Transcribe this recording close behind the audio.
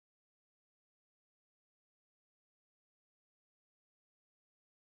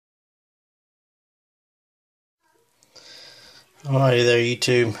Alrighty there,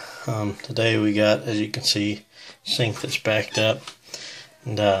 YouTube. Today we got, as you can see, sink that's backed up,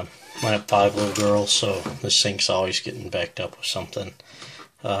 and I have 5 little girls, so the sink's always getting backed up with something.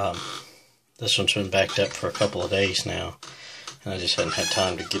 This one's been backed up for a couple of days now, and I just hadn't had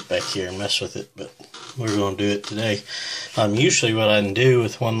time to get back here and mess with it, but we're going to do it today. Usually what I can do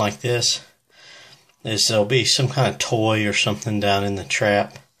with one like this is there'll be some kind of toy or something down in the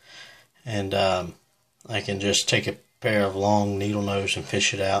trap, and I can just take a pair of long needle nose and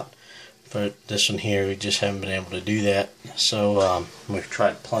fish it out. But this one here, we just haven't been able to do that, so we've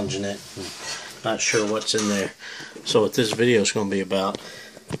tried plunging it and not sure what's in there. So what this video is going to be about,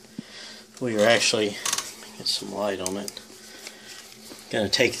 we are actually, let me get some light on it, going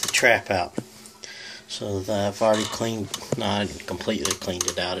to take the trap out. So I've already cleaned, not completely cleaned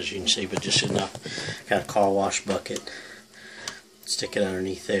it out as you can see, but just enough. Got a car wash bucket, stick it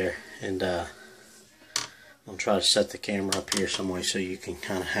underneath there, and I'll try to set the camera up here some way so you can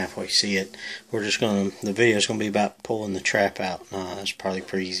kind of halfway see it. We're just going to, the video is going to be about pulling the trap out. That's probably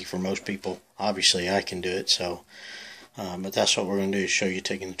pretty easy for most people. Obviously I can do it, so but that's what we're going to do, is show you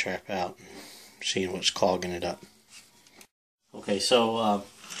taking the trap out and seeing what's clogging it up. Okay, so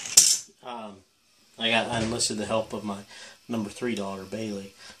I enlisted the help of my number 3 daughter,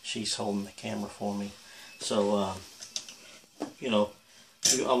 Bailey. She's holding the camera for me. So you know,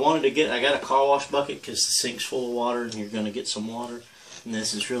 I got a car wash bucket because the sink's full of water and you're going to get some water. And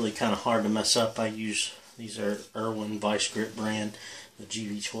this is really kind of hard to mess up. I use, these are Irwin Vice Grip brand, the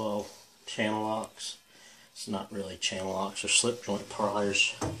GV12 channel locks. It's not really channel locks or slip joint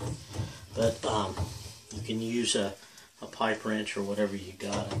pliers. But you can use a pipe wrench or whatever you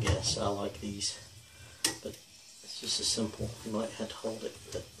got, I guess. I like these. But it's just as simple. You might have to hold it,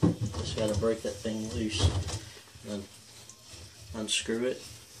 but just got to break that thing loose. And then unscrew it.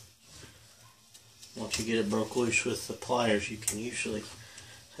 Once you get it broke loose with the pliers, you can usually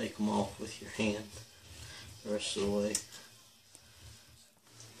take them off with your hand the rest of the way.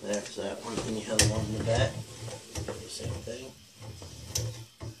 There's that one. Then you have the one in the back. Same thing.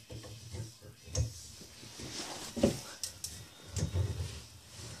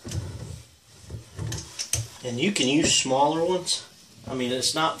 And you can use smaller ones. I mean,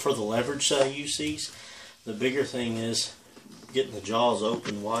 it's not for the leverage that I use these. The bigger thing is getting the jaws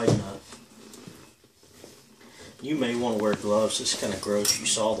open wide enough. You may want to wear gloves. It's kind of gross. You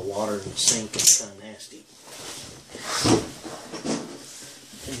saw the water in the sink. It's kind of nasty.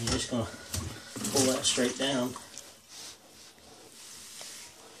 And you're just going to pull that straight down.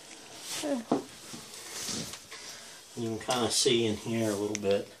 You can kind of see in here a little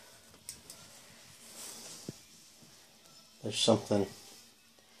bit. There's something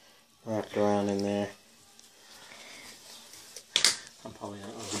wrapped around in there. I'm probably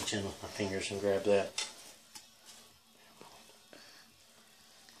not going to reach in with my fingers and grab that.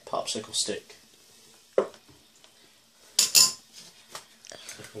 Popsicle stick.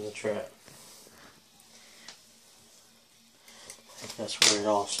 Stick in the trap. I think that's where it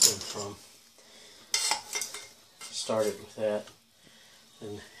all stemmed from. Started with that.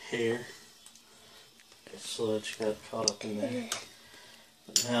 And hair. Sludge got caught up in there.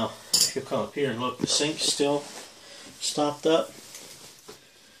 But now, if you come up here and look, the sink's still stopped up,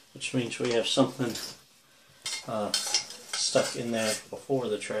 which means we have something stuck in there before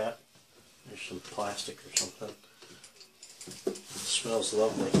the trap. There's some plastic or something. It smells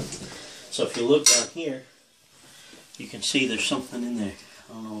lovely. So if you look down here, you can see there's something in there.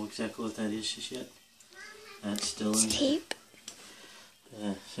 I don't know exactly what that is just yet. That's still in there. Tape.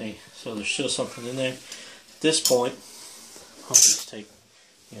 See, so there's still something in there. At this point, I'll just take,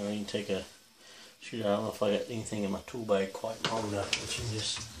 you know, you can take a, shoot, I don't know if I got anything in my tool bag quite long enough, but you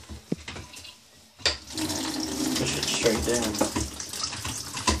just push it straight down.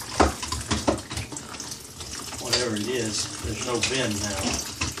 Whatever it is, there's no bend now.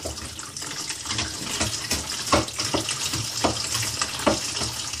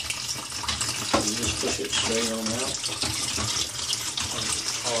 So you just push it straight on out.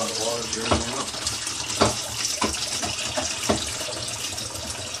 All that water drain out.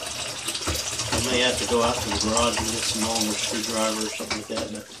 I may have to go out to the garage and get some longer screwdriver or something like that,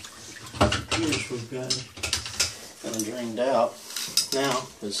 but here's we've got it kind of drained out. Now,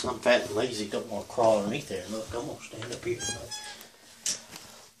 because I'm fat and lazy, don't want to crawl underneath there. Look, I'm going to stand up here.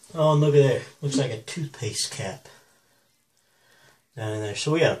 Oh, look at there. Looks like a toothpaste cap down in there.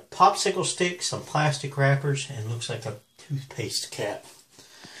 So we got a popsicle stick, some plastic wrappers, and looks like a toothpaste cap.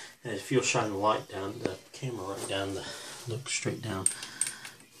 And if you'll shine the light down, the camera right down, look straight down,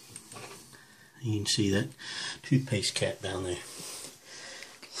 you can see that toothpaste cap down there.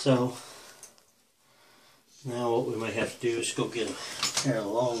 So Now what we might have to do is go get a pair of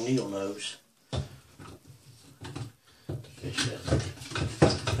long needle nose. Fish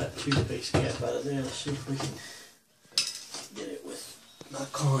that toothpaste cap out of there. Let's see if we can get it with my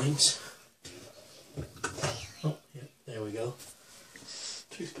coins. Oh, yep, there we go.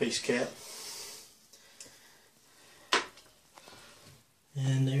 Toothpaste cap.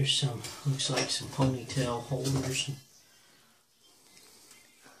 And there's some, looks like some ponytail holders.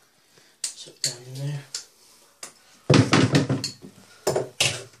 Sit down in there.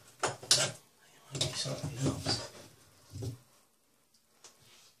 Might be something else.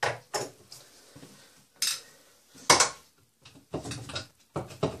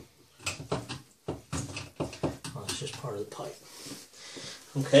 Oh, it's just part of the pipe.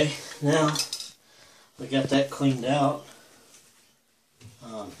 Okay, now we got that cleaned out.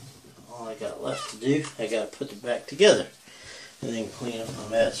 All I got left to do, I got to put it back together and then clean up my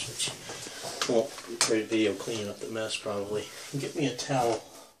mess, which won't be a great video cleaning up the mess probably. Get me a towel,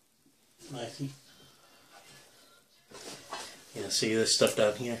 Mikey. Yeah, see this stuff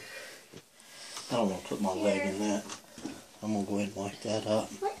down here? I don't want to put my leg in that. I'm going to go ahead and wipe that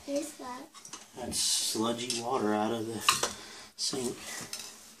up. What is that? That's sludgy water out of the sink.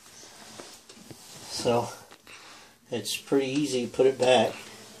 So it's pretty easy to put it back.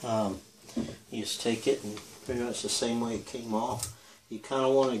 You just take it and pretty much the same way it came off. You kind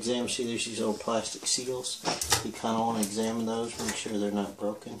of want to examine, see there's these old plastic seals. You kind of want to examine those, make sure they're not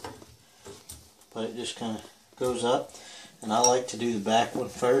broken. But it just kind of goes up. And I like to do the back one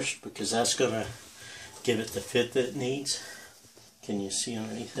first because that's going to give it the fit that it needs. Can you see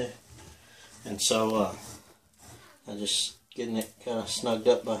underneath there? And so I'm just getting it kind of snugged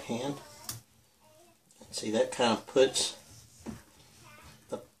up by hand. See, that kind of puts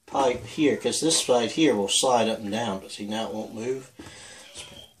the pipe here, because this side here will slide up and down, but see now it won't move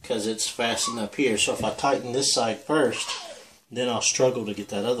because it's fastened up here. So if I tighten this side first, then I'll struggle to get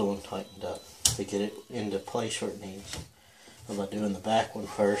that other one tightened up to get it into place where it needs. But by doing the back one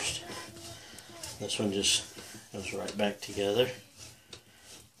first, this one just goes right back together.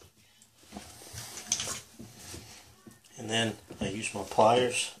 And then I use my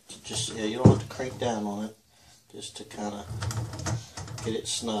pliers to just, you don't have to crank down on it, just to kind of get it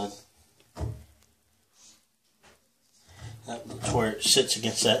snug. That's where it sits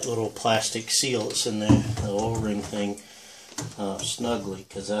against that little plastic seal that's in there, the O-ring thing, snugly,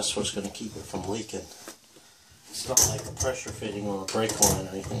 because that's what's going to keep it from leaking. It's not like a pressure fitting on a brake line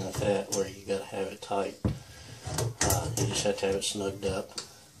or anything like that where you got to have it tight. You just have to have it snugged up,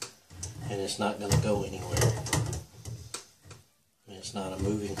 and it's not going to go anywhere. It's not a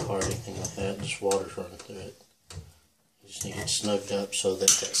moving part or anything like that, just water's running through it. You just need it snugged up so that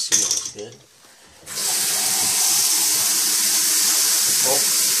that seal is good. Oh,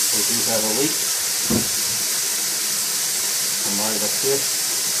 we do have a leak. I'm right up here.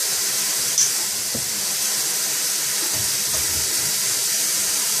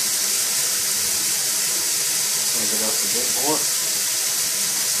 Plug it up a bit more.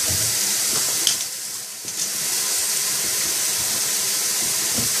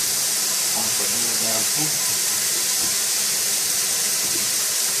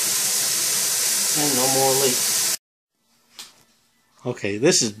 And no more leaks. Okay,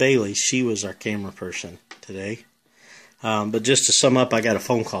 this is Bailey. She was our camera person today. But just to sum up, I got a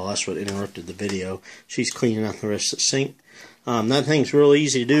phone call. That's what interrupted the video. She's cleaning out the rest of the sink. That thing's real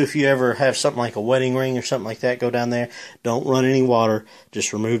easy to do. If you ever have something like a wedding ring or something like that, go down there. Don't run any water.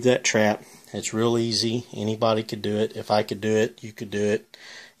 Just remove that trap. It's real easy. Anybody could do it. If I could do it, you could do it.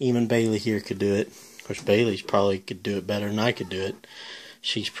 Even Bailey here could do it. Of course, Bailey's probably could do it better than I could do it.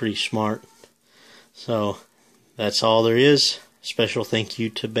 She's pretty smart. So that's all there is. Special thank you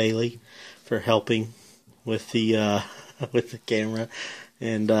to Bailey for helping with the with the camera,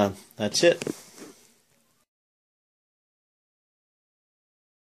 and that's it.